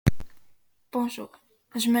Bonjour,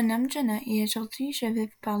 je me nomme Jenna et aujourd'hui je vais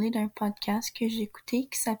vous parler d'un podcast que j'ai écouté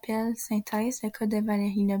qui s'appelle Synthèse, le cas de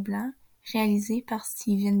Valérie Leblanc, réalisé par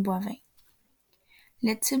Steven Boivin.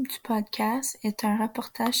 Le type du podcast est un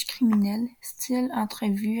reportage criminel, style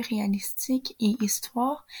entrevue réalistique et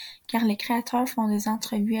histoire, car les créateurs font des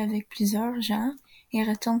entrevues avec plusieurs gens et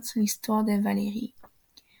retournent sur l'histoire de Valérie.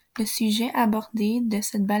 Le sujet abordé de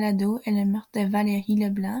cette balado est le meurtre de Valérie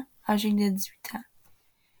Leblanc, âgée de 18 ans.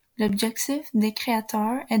 L'objectif des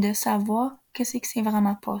créateurs est de savoir qu'est-ce qui s'est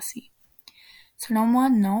vraiment passé. Selon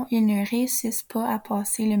moi, non, ils ne réussissent pas à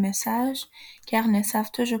passer le message car ils ne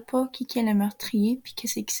savent toujours pas qui est le meurtrier puis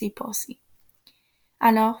qu'est-ce qui s'est passé.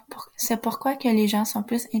 Alors, c'est pourquoi que les gens sont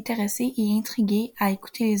plus intéressés et intrigués à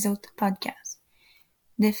écouter les autres podcasts.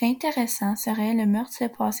 Des faits intéressants seraient le meurtre s'est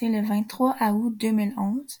passé le 23 août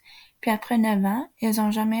 2011, puis après 9 ans, ils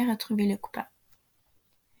n'ont jamais retrouvé le coupable.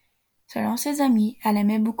 Selon ses amis, elle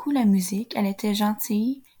aimait beaucoup la musique, elle était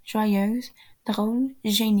gentille, joyeuse, drôle,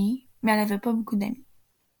 gênée, mais elle avait pas beaucoup d'amis.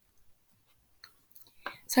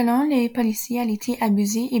 Selon les policiers, elle était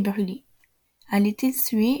abusée et brûlée. Elle était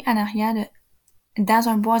tuée dans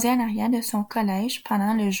un boisé en arrière de son collège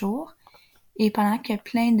pendant le jour et pendant que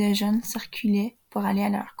plein de jeunes circulaient pour aller à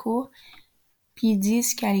leur cours, puis ils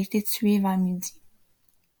disent qu'elle était tuée vers midi.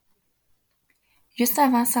 Juste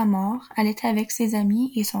avant sa mort, elle était avec ses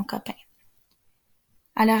amis et son copain.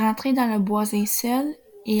 Elle est rentrée dans le boisé seule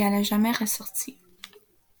et elle n'a jamais ressorti.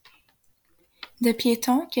 Des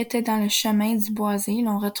piétons qui étaient dans le chemin du boisé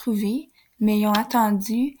l'ont retrouvée, mais ils ont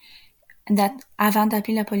attendu avant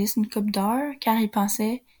d'appeler la police une couple d'heures car ils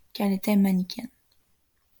pensaient qu'elle était mannequin.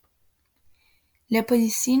 Les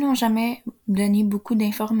policiers n'ont jamais donné beaucoup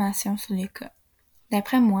d'informations sur le cas.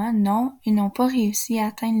 D'après moi, non, ils n'ont pas réussi à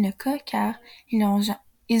atteindre le cas car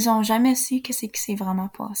ils ont jamais su ce qui s'est vraiment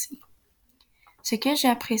passé. Ce que j'ai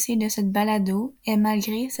apprécié de cette balado est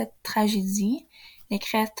malgré cette tragédie, les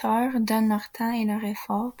créateurs donnent leur temps et leur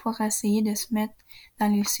effort pour essayer de se mettre dans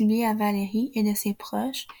les souliers à Valérie et de ses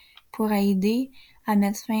proches pour aider à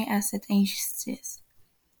mettre fin à cette injustice.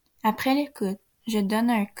 Après l'écoute, je donne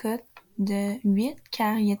un cut de 8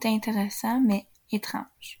 car il était intéressant mais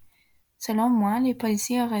étrange. Selon moi, les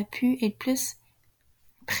policiers auraient pu être plus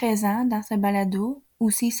présents dans ce balado,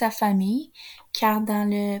 aussi sa famille, car dans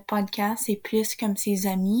le podcast, c'est plus comme ses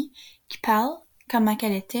amis qui parlent, comment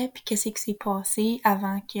qu'elle était, puis qu'est-ce qui s'est passé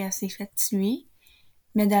avant qu'elle s'est fait tuer.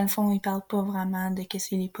 Mais dans le fond, ils parlent pas vraiment de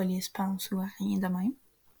qu'est-ce que les polices pensent ou rien de même.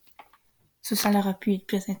 Ça aurait pu être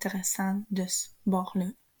plus intéressant de ce bord-là.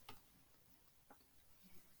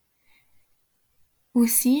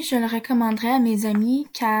 Aussi, je le recommanderais à mes amis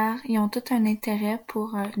car ils ont tout un intérêt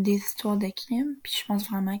pour des histoires de crimes, puis je pense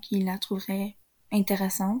vraiment qu'ils la trouveraient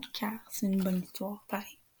intéressante car c'est une bonne histoire,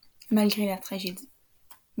 pareil, malgré la tragédie.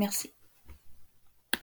 Merci.